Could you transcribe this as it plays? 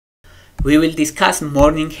We will discuss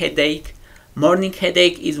morning headache. Morning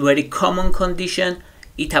headache is a very common condition.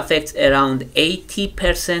 It affects around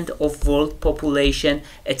 80% of world population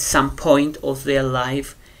at some point of their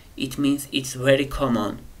life. It means it's very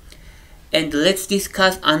common. And let's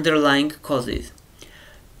discuss underlying causes.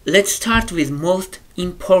 Let's start with most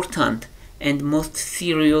important and most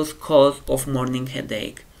serious cause of morning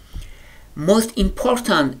headache. Most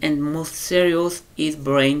important and most serious is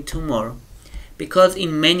brain tumor, because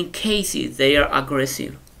in many cases they are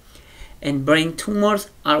aggressive, and brain tumors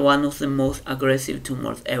are one of the most aggressive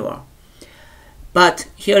tumors ever. But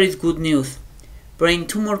here is good news. Brain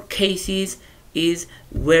tumor cases is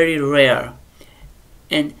very rare,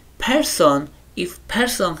 and if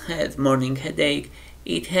person has morning headache,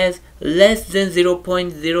 it has less than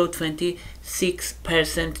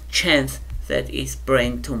 0.026% chance that is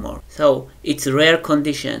brain tumor. So it's a rare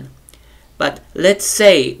condition. But let's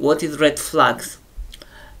say what is red flags.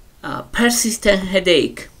 Persistent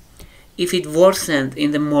headache. If it worsens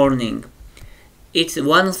in the morning, it's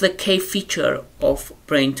one of the key features of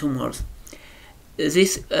brain tumors.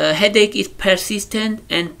 This headache is persistent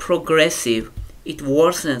and progressive. It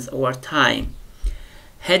worsens over time.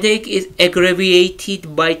 Headache is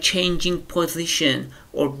aggravated by changing position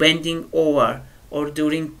or bending over or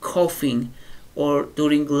during coughing or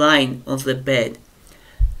during lying on the bed.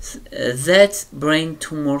 That's brain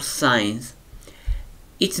tumor signs.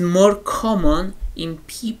 It's more common in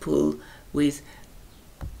people with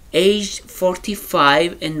age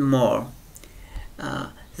 45 and more.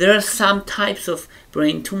 There are some types of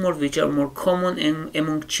brain tumors which are more common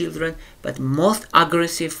among children, but most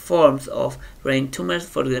aggressive forms of brain tumors,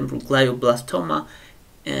 for example glioblastoma,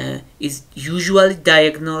 is usually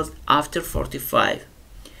diagnosed after 45.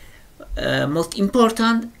 Most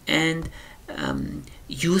important and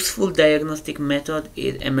useful diagnostic method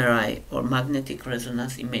is MRI or magnetic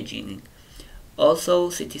resonance imaging. Also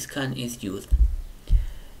CT scan is used.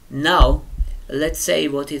 Now let's say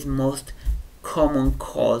what is most common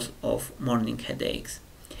cause of morning headaches.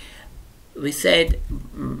 We said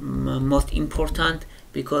most important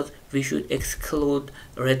because we should exclude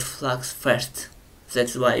red flags first.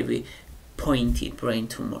 That's why we pointed brain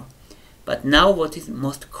tumor. But now what is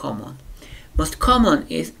most common? Most common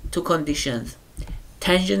is two conditions: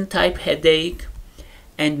 tension type headache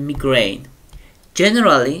and migraine.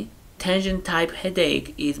 Generally, tension type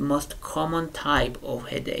headache is most common type of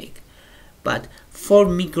headache. But for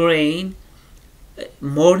migraine,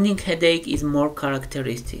 morning headache is more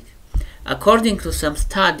characteristic. According to some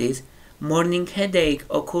studies, morning headache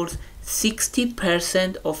occurs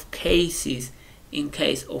 60% of cases in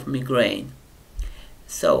case of migraine.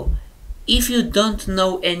 So if you don't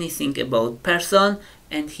know anything about person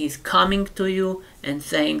and he's coming to you and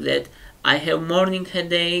saying that I have morning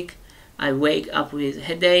headache, I wake up with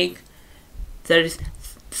headache, there is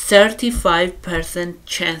 35%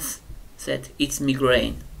 chance that it's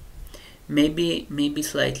migraine. Maybe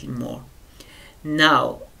slightly more.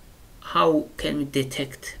 Now, how can we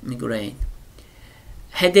detect migraine?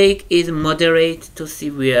 Headache is moderate to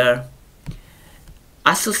severe.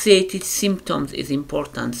 Associated symptoms is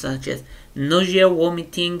important, such as nausea,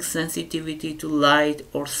 vomiting, sensitivity to light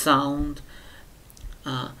or sound,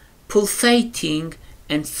 pulsating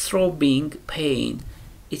and throbbing pain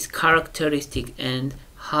is characteristic and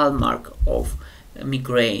hallmark of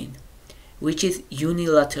migraine, which is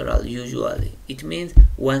unilateral usually. It means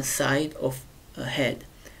one side of a head.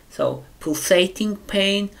 So pulsating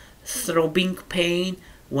pain, throbbing pain,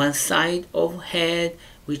 one side of head,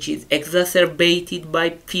 which is exacerbated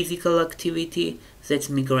by physical activity, that's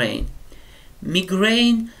migraine.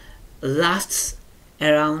 Migraine lasts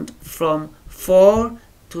around from 4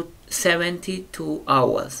 to 72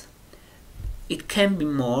 hours. It can be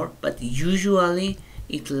more, but usually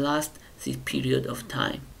it lasts this period of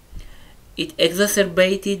time. It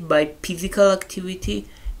exacerbated by physical activity,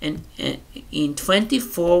 and in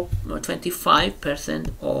 24 or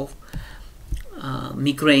 25% of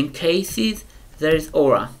migraine cases there is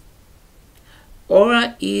aura.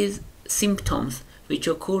 Aura is symptoms which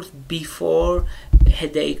occurs before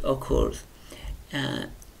headache occurs,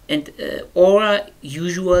 and aura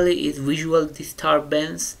usually is visual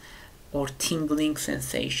disturbance or tingling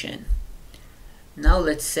sensation. Now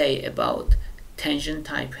let's say about tension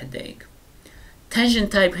type headache. Tension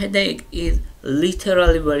type headache is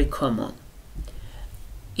literally very common.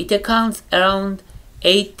 It accounts around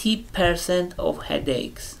 80% of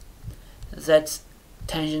headaches. That's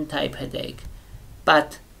tension type headache.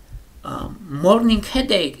 But morning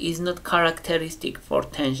headache is not characteristic for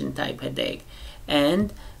tension type headache,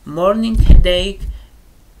 and morning headache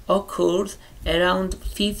occurs around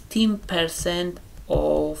 15%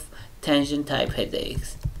 of tension type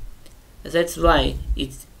headaches. That's why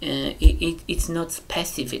it's not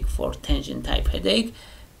specific for tension type headache,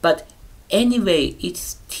 but anyway it's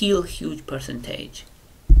still huge percentage.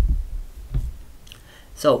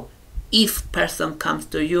 So if person comes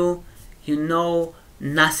to you, you know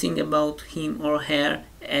nothing about him or her,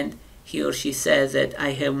 and he or she says that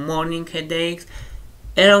I have morning headaches,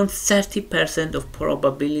 around 30% of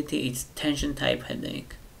probability it's tension type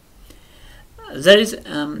headache. There is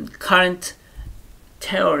current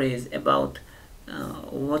theories about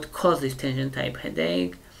what causes tension type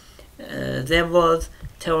headache. There was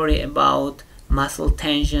theory about muscle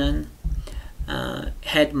tension,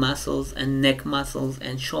 head muscles and neck muscles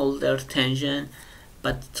and shoulder tension,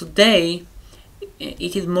 but today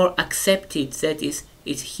it is more accepted that it's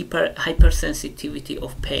hypersensitivity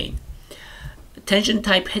of pain. Tension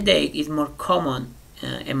type headache is more common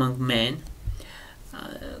among men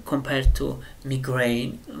compared to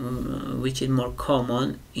migraine, which is more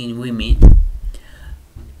common in women.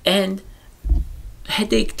 And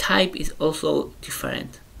headache type is also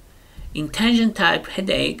different. In tension type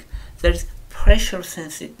headache, there's pressure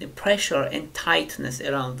and tightness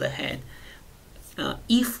around the head.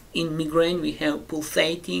 If in migraine we have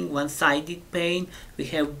pulsating one-sided pain, we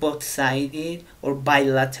have both-sided or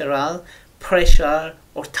bilateral pressure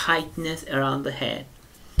or tightness around the head.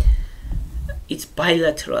 It's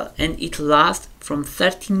bilateral and it lasts from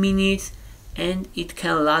 30 minutes and it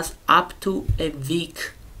can last up to a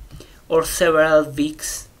week or several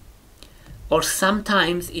weeks, or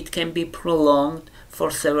sometimes it can be prolonged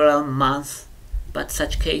for several months, but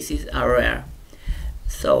such cases are rare.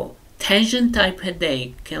 So tension type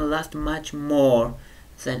headache can last much more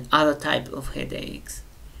than other types of headaches,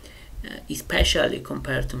 especially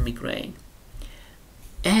compared to migraine.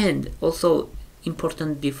 And also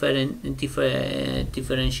important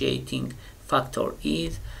differentiating factor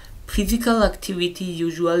is physical activity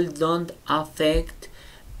usually don't affect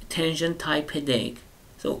tension type headache.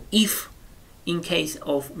 So if in case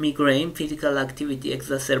of migraine physical activity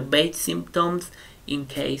exacerbates symptoms, in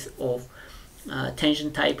case of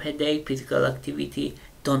tension type headache physical activity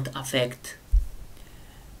don't affect.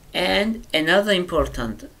 And another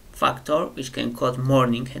important factor which can cause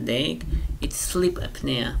morning headache is sleep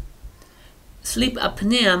apnea. Sleep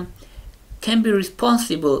apnea can be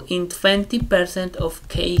responsible in 20% of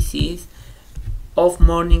cases of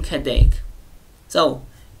morning headache. So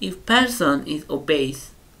if person is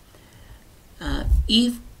obese,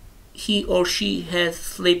 if he or she has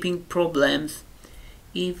sleeping problems,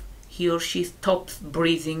 if he or she stops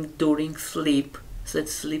breathing during sleep,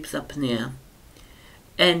 that's sleep apnea.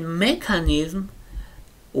 And mechanism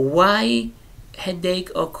why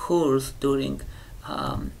headache occurs during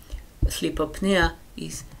sleep apnea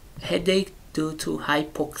is headache due to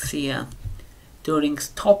hypoxia. During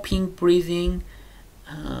stopping breathing,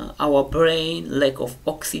 our brain, lack of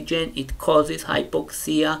oxygen, it causes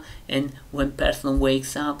hypoxia, and when person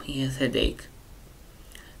wakes up he has headache.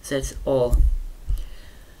 That's all.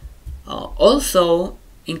 Also,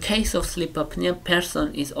 in case of sleep apnea,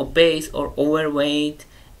 person is obese or overweight,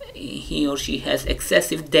 he or she has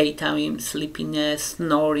excessive daytime sleepiness,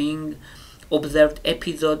 snoring, observed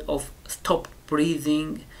episode of stopped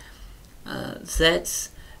breathing, that's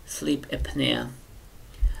sleep apnea.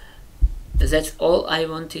 That's all I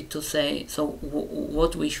wanted to say. So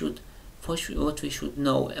what we should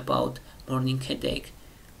know about morning headache.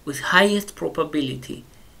 With highest probability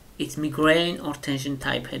it's migraine or tension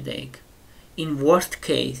type headache. In worst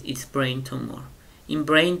case it's brain tumor. In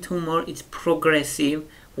brain tumor it's progressive,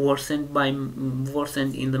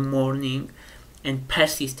 worsened in the morning, and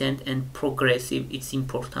persistent and progressive. It's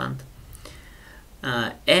important.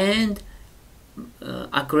 And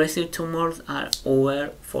aggressive tumors are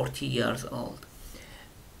over 40 years old.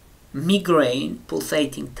 Migraine,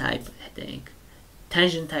 pulsating type headache.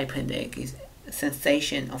 Tension type headache is a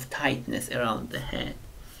sensation of tightness around the head.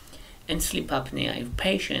 And sleep apnea, if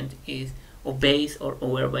patient is obese or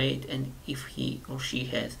overweight, and if he or she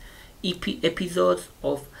has episodes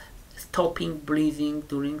of stopping breathing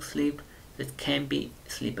during sleep, that can be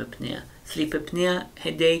sleep apnea. Sleep apnea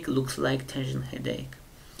headache looks like tension headache.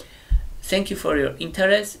 Thank you for your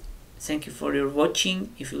interest. Thank you for your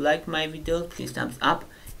watching. If you like my video, please thumbs up.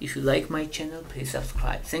 If you like my channel, please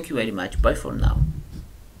subscribe. Thank you very much. Bye for now.